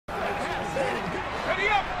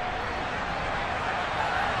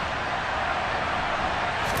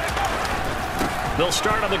They'll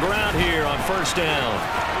start on the ground here on first down.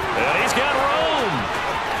 And he's got room.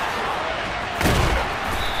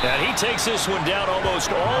 And he takes this one down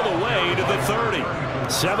almost all the way to the 30.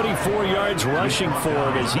 74 yards rushing for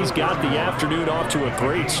him as he's got the afternoon off to a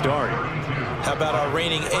great start. How about our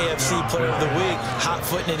reigning AFC Player of the Week,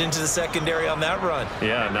 hot-footing it into the secondary on that run?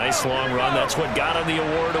 Yeah, nice long run. That's what got him the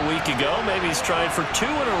award a week ago. Maybe he's trying for 2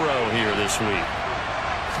 in a row here this week.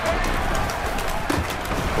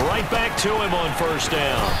 Right back to him on first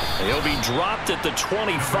down. He'll be dropped at the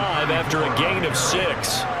 25 after a gain of 6.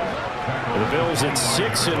 The Bills at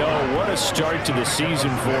 6-0. What a start to the season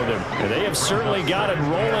for them. And they have certainly got it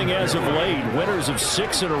rolling as of late. Winners of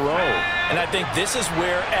 6 in a row. And I think this is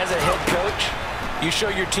where, as a head coach, you show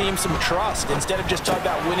your team some trust. Instead of just talking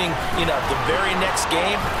about winning, the very next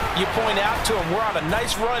game, you point out to them, we're on a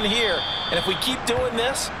nice run here. And if we keep doing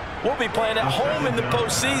this, we'll be playing at home in the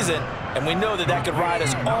postseason. And we know that that could ride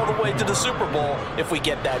us all the way to the Super Bowl if we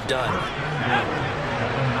get that done.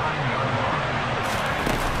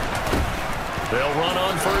 They'll run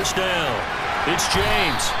on first down. It's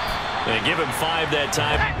James. They give him 5 that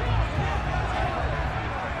time.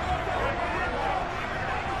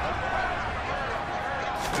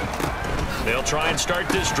 They'll try and start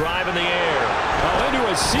this drive in the air. Into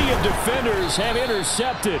a sea of defenders have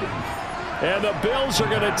intercepted. And the Bills are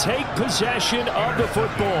going to take possession of the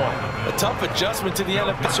football. A tough adjustment to the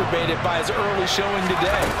NFL, exacerbated by his early showing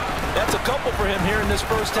today. That's a couple for him here in this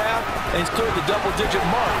first half, and he's cleared the double-digit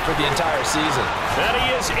mark for the entire season. And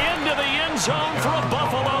he is into the end zone for a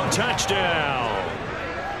Buffalo touchdown.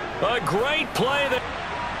 A great play there.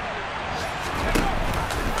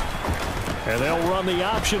 And they'll run the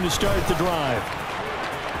option to start the drive.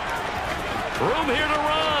 Room here to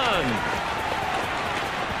run.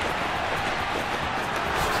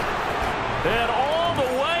 And all the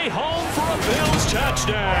way home for a Bills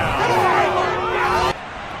touchdown.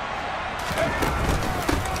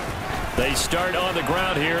 They start on the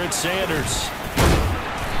ground here at Sanders.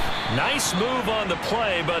 Nice move on the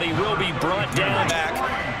play, but he will be brought down. Back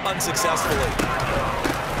unsuccessfully.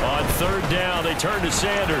 On third down, they turn to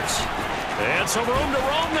Sanders. And some room to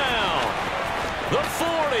roam now. The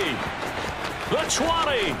 40. The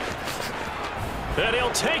 20. And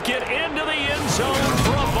he'll take it into the end zone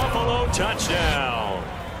for a Buffalo touchdown.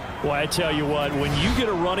 Well, I tell you what, when you get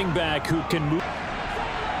a running back who can move...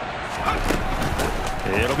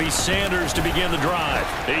 It'll be Sanders to begin the drive.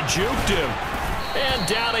 They juked him. And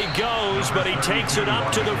down he goes, but he takes it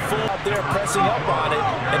up to the full. Out there pressing up on it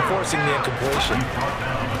and forcing the incompletion.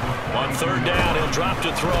 On third down, he'll drop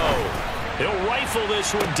to throw. He'll rifle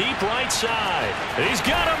this one deep right side. He's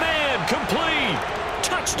got a man. Complete.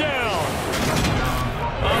 Touchdown.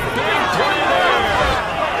 A big play there.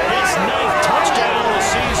 His 9th touchdown of the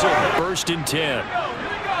season. 1st and 10.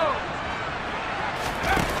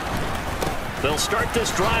 They'll start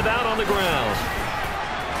this drive out on the ground.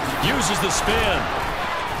 Uses the spin.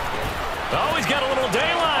 Oh, he's got a little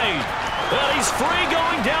daylight. Well, he's free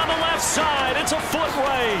going down the left side. It's a foot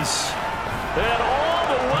race. And all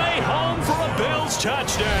the way home for a Bills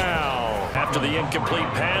touchdown. After the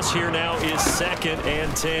incomplete pass, here now is 2nd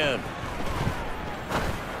and 10.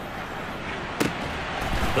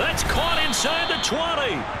 That's caught inside the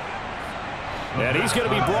 20. And he's going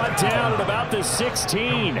to be brought down at about the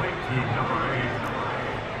 16.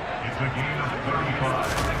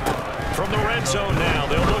 From the red zone now,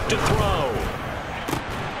 they'll look to throw.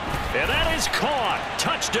 And that is caught.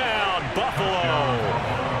 Touchdown, Buffalo.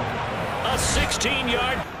 A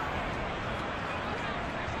 16-yard.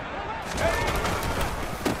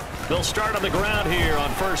 They'll start on the ground here on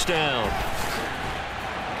first down.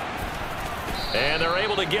 And they're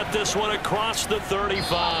able to get this one across the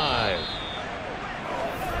 35.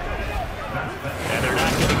 And they're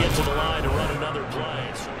not going to get to the line to run another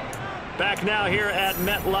play. Back now here at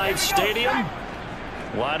MetLife Stadium.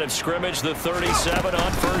 Line of scrimmage, the 37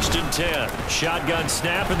 on 1st and 10. Shotgun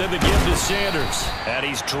snap, and then the give to Sanders. And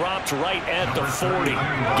he's dropped right at the 40.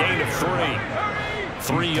 Gain of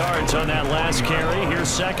 3. 3 yards on that last carry. Here's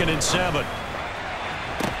 2nd and 7.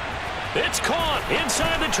 It's caught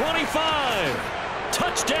inside the 25.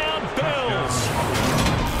 Touchdown, Bills.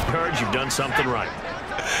 Heard you've done something right.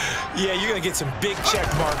 Yeah, you're going to get some big check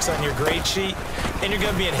marks on your grade sheet, and you're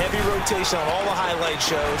going to be in heavy rotation on all the highlight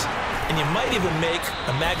shows, and you might even make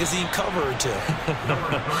a magazine cover or 2.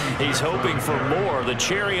 He's hoping for more, the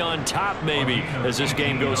cherry on top maybe, as this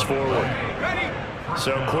game goes forward.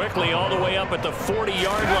 So quickly all the way up at the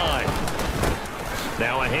 40-yard line.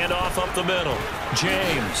 Now a handoff up the middle.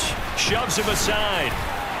 James shoves him aside.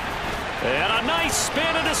 And a nice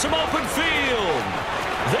spin into some open field.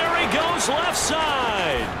 There he goes left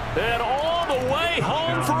side. And all the way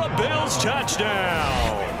home for a Bills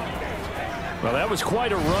touchdown. Well, that was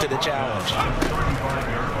quite a run. To the challenge.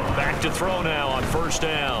 Back to throw now on first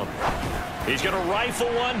down. He's going to rifle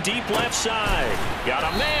one deep left side. Got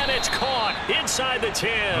a man. It's caught inside the 10.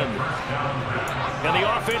 And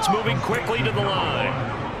the offense moving quickly to the line.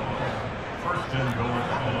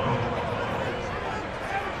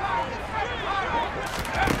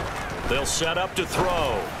 They'll set up to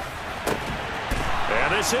throw.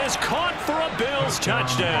 And this is caught for a Bills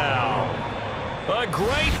touchdown. A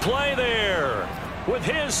great play there with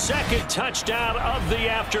his second touchdown of the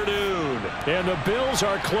afternoon. And the Bills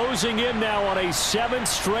are closing in now on a 7th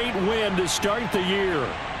straight win to start the year.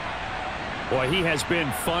 Boy, he has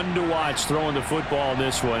been fun to watch throwing the football in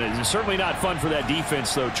this one. It's certainly not fun for that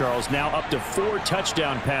defense, though, Charles. Now up to 4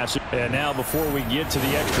 touchdown passes. And now before we get to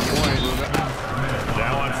the extra point.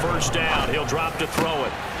 Now on first down, he'll drop to throw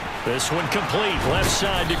it. This one complete, left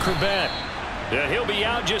side to Crabette. And he'll be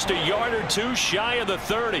out just a yard or two shy of the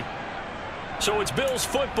 30. So it's Bills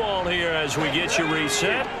football here as we get you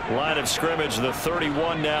reset. Line of scrimmage, the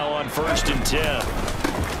 31 now on first and 10.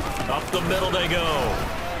 Up the middle they go.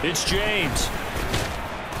 It's James.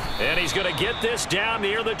 And he's going to get this down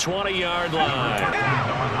near the 20-yard line.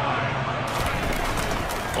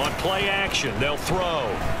 On play action, they'll throw.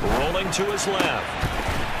 Rolling to his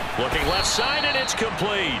left. Looking left side, and it's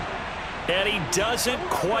complete. And he doesn't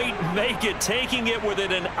quite make it, taking it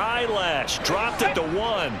within an eyelash. Dropped it to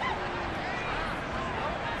 1.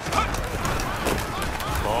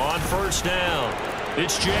 On first down,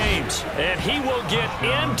 it's James, and he will get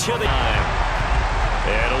into the time.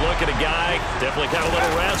 And a look at a guy, definitely got a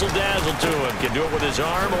little razzle-dazzle to him. Can do it with his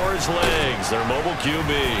arm or his legs. Their mobile QB.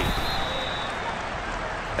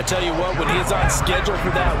 I tell you what, when he's on schedule for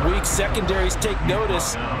that week, secondaries take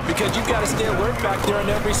notice because you've got to stay alert back there on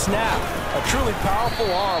every snap. A truly powerful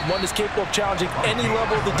arm, one that's capable of challenging any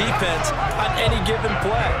level of the defense on any given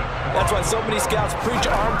play. That's why so many scouts preach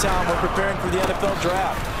arm talent when preparing for the NFL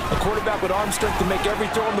draft. A quarterback with arm strength to make every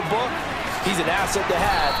throw in the book, he's an asset to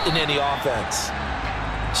have in any offense.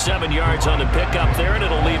 7 yards on the pickup there, and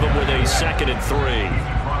it'll leave him with a 2nd and 3.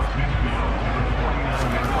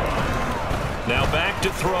 Now back to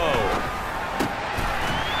throw.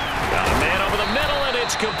 Got a man over the middle, and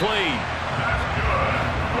it's complete.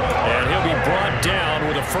 And he'll be brought down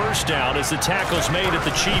with a first down as the tackle's made at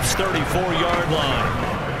the Chiefs' 34-yard line.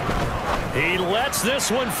 He lets this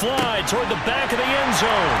one fly toward the back of the end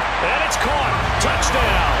zone. And it's caught.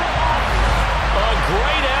 Touchdown. A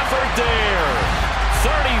great effort there.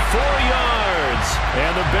 34 yards.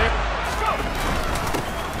 And the Bears.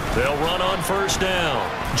 They'll run on first down.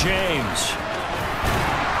 James.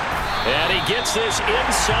 And he gets this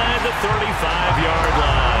inside the 35-yard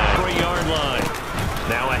line. 3-yard line.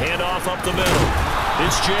 Now a handoff up the middle.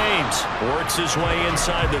 It's James. Works his way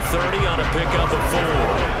inside the 30 on a pickup of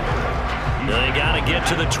 4. They got to get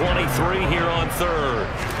to the 23 here on 3rd.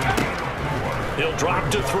 He'll drop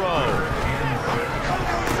to throw.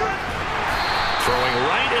 Throwing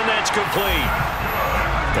right, and that's complete.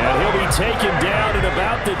 And he'll be taken down at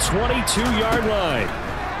about the 22-yard line.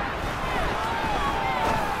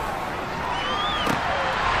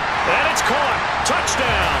 And it's caught.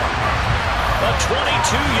 Touchdown. A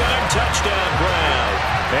 22-yard touchdown grab.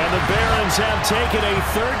 And the Barons have taken a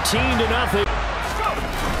 13-0.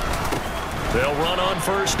 They'll run on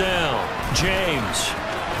first down. James.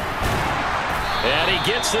 And he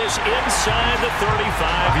gets this inside the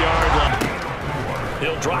 35-yard line.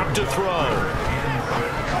 He'll drop to throw.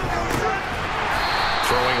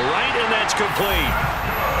 Throwing right, and that's complete.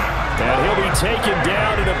 And he'll be taken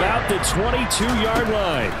down at about the 22-yard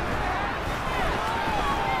line.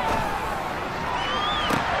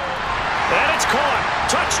 And it's caught.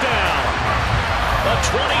 Touchdown. A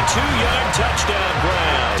 22-yard touchdown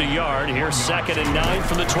grab. A yard here, 2nd and 9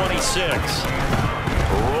 from the 26.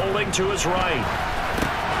 Rolling to his right.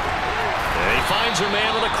 And he finds a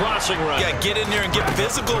man on the crossing route. Yeah, get in there and get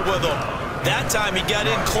physical with him. That time he got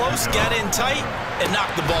in close, got in tight, and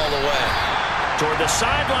knocked the ball away. Toward the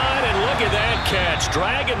sideline, and look at that catch.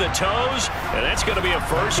 Dragging the toes, and that's going to be a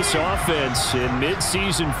first. This offense in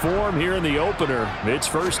midseason form here in the opener. It's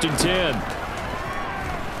 1st and 10.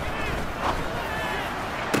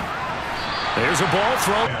 There's a ball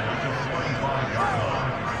throw.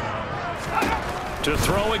 To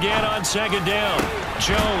throw again on 2nd down.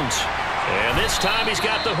 Jones. And this time he's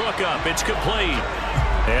got the hook up. It's complete.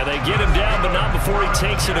 And they get him down, but not before he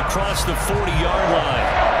takes it across the 40-yard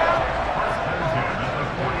line.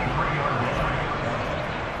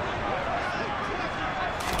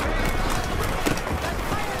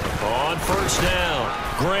 On first down,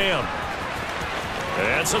 Graham.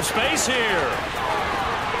 And some space here.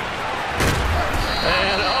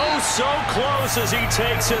 And oh, so close as he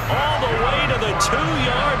takes it all the way to the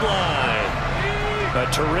 2-yard line.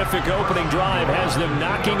 A terrific opening drive has them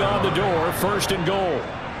knocking on the door, first and goal.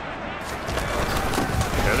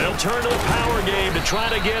 And they'll turn to the power game to try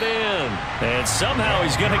to get in. And somehow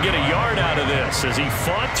he's going to get a yard out of this as he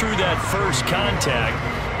fought through that first contact.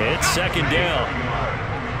 It's second down.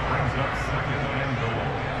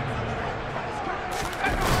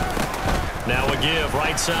 Now a give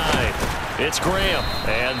right side. It's Graham,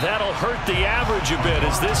 and that'll hurt the average a bit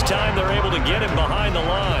as this time they're able to get him behind the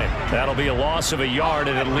line. That'll be a loss of a yard,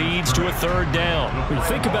 and it leads to a third down. When you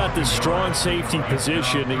think about this strong safety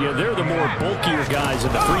position, they're the more bulkier guys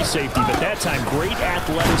in the free safety, but that time great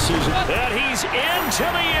athleticism. And he's into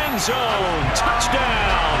the end zone.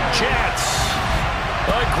 Touchdown, Jets.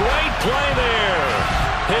 A great play there.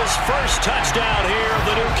 His first touchdown here of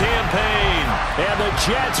the new campaign. And the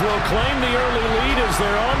Jets will claim the early lead as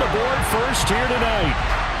they're on the board first here tonight.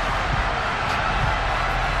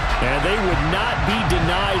 And they would not be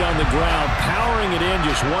denied on the ground, powering it in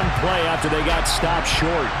just one play after they got stopped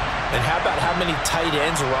short. And how about how many tight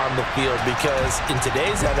ends are on the field? Because in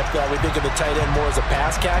today's NFL, we think of the tight end more as a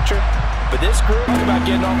pass catcher. But this group, talk about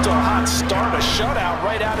getting off to a hot start, a shutout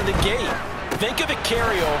right out of the gate. Think of a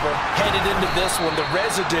carryover headed into this one, the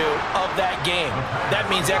residue of that game. That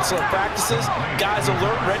means excellent practices, guys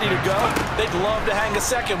alert, ready to go. They'd love to hang a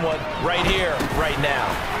second one right here, right now.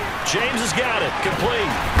 James has got it,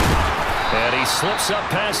 complete. And he slips up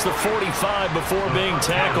past the 45 before being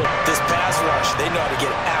tackled. This pass rush, they know how to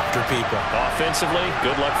get after people. Offensively,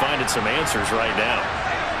 good luck finding some answers right now.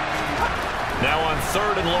 Now on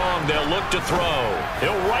third and long, they'll look to throw.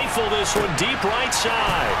 He'll rifle this one deep right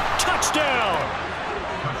side. Touchdown!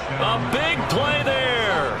 A big play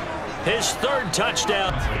there. His third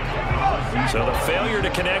touchdown. So the failure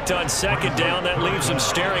to connect on second down, that leaves him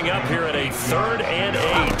staring up here at a 3rd and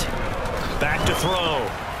 8. Back to throw.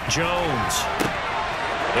 Jones.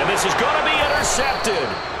 And this is going to be intercepted.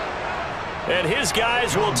 And his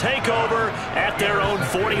guys will take over at their own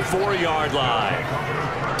 44-yard line.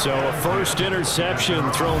 So a first interception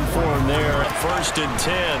thrown for him there. 1st and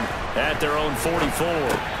 10 at their own 44.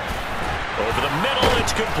 Over the middle,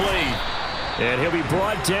 it's complete. And he'll be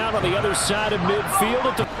brought down on the other side of midfield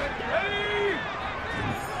at the...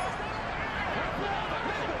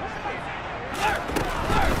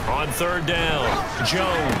 On third down,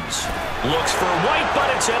 Jones looks for White, but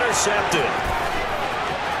it's intercepted.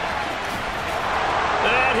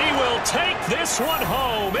 And he will take this one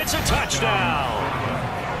home. It's a touchdown.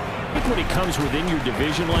 I think when it comes within your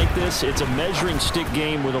division like this, it's a measuring stick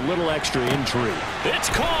game with a little extra intrigue. It's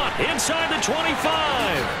caught inside the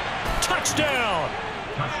 25. Touchdown.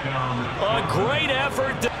 A great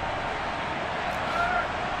effort.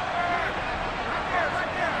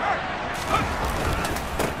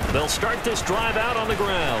 They'll start this drive out on the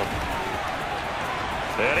ground.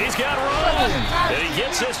 And he's got room. And he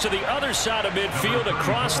gets this to the other side of midfield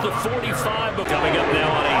across the 45. But coming up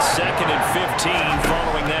now on a 2nd and 15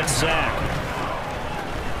 following that sack.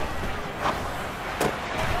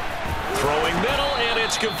 Throwing middle, and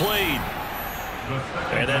it's complete.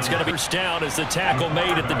 And that's going to be first down as the tackle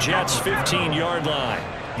made at the Jets' 15-yard line.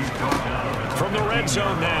 From the red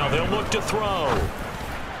zone now, they'll look to throw.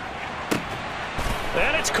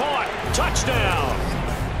 And it's caught. Touchdown.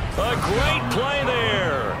 A great play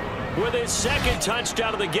there. With his 2nd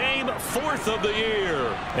touchdown of the game, 4th of the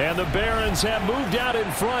year. And the Barons have moved out in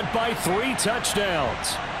front by 3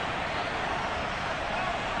 touchdowns.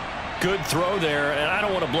 Good throw there, and I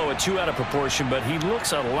don't want to blow it too out of proportion, but he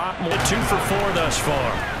looks a lot more. 2 for 4 thus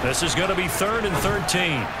far. This is going to be 3rd and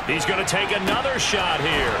 13. He's going to take another shot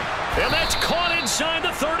here. And that's caught inside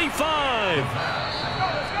the 35.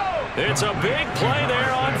 It's a big play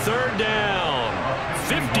there on 3rd down.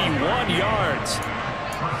 51 yards.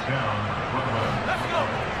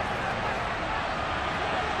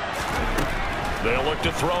 They'll look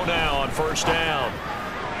to throw now on 1st down.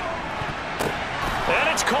 And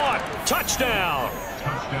it's caught. Touchdown.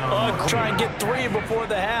 Try and get 3 before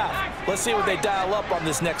the half. Let's see what they dial up on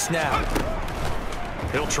this next snap.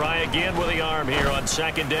 He'll try again with the arm here on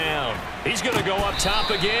 2nd down. He's going to go up top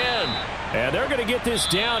again. And they're going to get this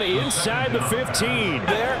down inside the 15.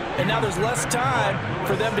 There, and now there's less time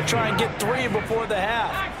for them to try and get 3 before the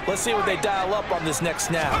half. Let's see what they dial up on this next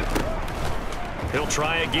snap. He'll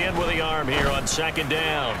try again with the arm here on 2nd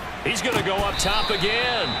down. He's going to go up top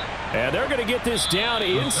again. And they're going to get this down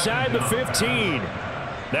inside the 15.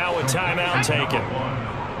 Now a timeout taken.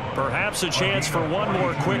 Perhaps a chance for one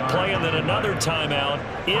more quick play and then another timeout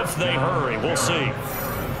if they hurry. We'll see.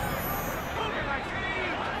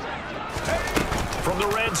 From the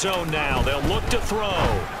red zone now, they'll look to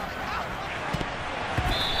throw.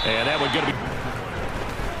 And that one's going to be...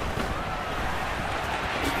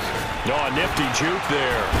 Oh, a nifty juke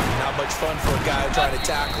there. Not much fun for a guy trying to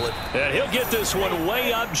tackle it. And he'll get this one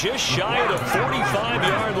way up just shy of the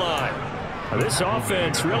 45-yard line. This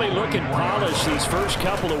offense really looking polished these first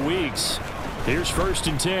couple of weeks. Here's 1st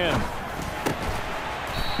and 10.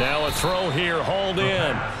 Now a throw here, hauled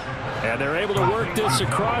in. And they're able to work this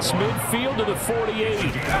across midfield to the 48.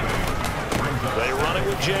 They run it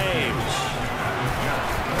with James.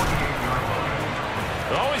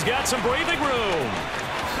 Oh, he's got some breathing room.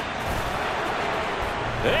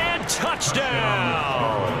 And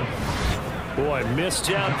touchdown. Boy, missed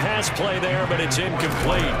Down pass play there, but it's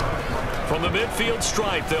incomplete. From the midfield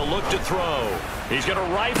stripe, they'll look to throw. He's going to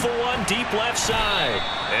rifle one deep left side.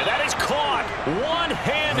 And that is caught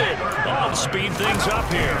one-handed. Oh, speed things up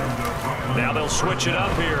here. Now they'll switch it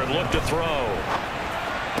up here and look to throw.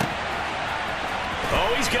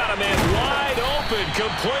 Oh, he's got a man wide open,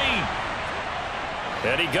 complete.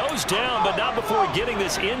 And he goes down, but not before getting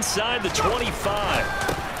this inside the 25.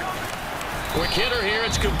 Quick hitter here,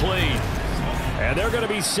 it's complete. And they're going to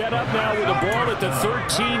be set up now with the ball at the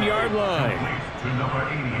 13-yard line.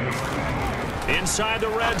 Inside the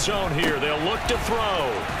red zone here, they'll look to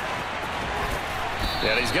throw.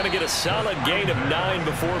 And he's going to get a solid gain of 9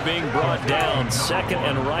 before being brought down. 2nd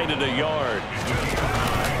and right at a yard.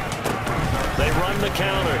 They run the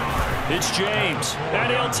counter. It's James,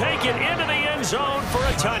 and he'll take it into the end zone for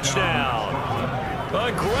a touchdown.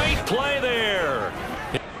 A great play there.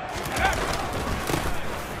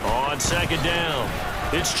 On 2nd down,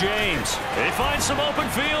 it's James. They find some open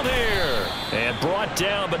field here. And brought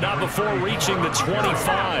down, but not before reaching the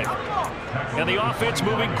 25. And the offense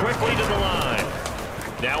moving quickly to the line.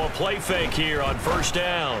 Now a play fake here on 1st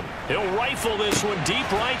down. He'll rifle this one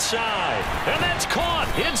deep right side. And that's caught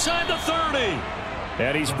inside the 30.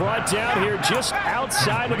 And he's brought down here just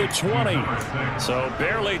outside of the 20. So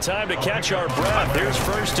barely time to catch our breath. Here's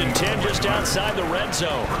 1st and 10 just outside the red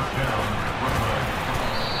zone.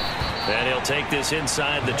 And he'll take this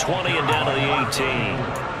inside the 20 and down to the 18.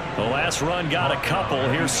 The last run got a couple.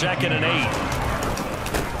 Here's 2nd and 8.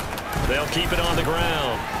 They'll keep it on the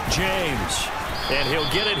ground. James. And he'll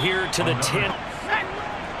get it here to the 10.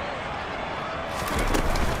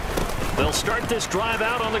 They'll start this drive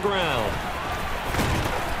out on the ground.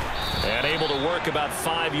 And able to work about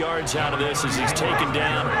 5 yards out of this as he's taken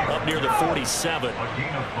down up near the 47.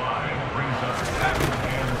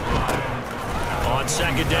 On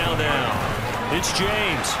 2nd down now, it's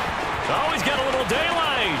James. Oh, he's got a little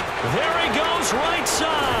daylight. There he goes, right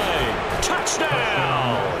side.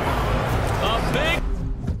 Touchdown.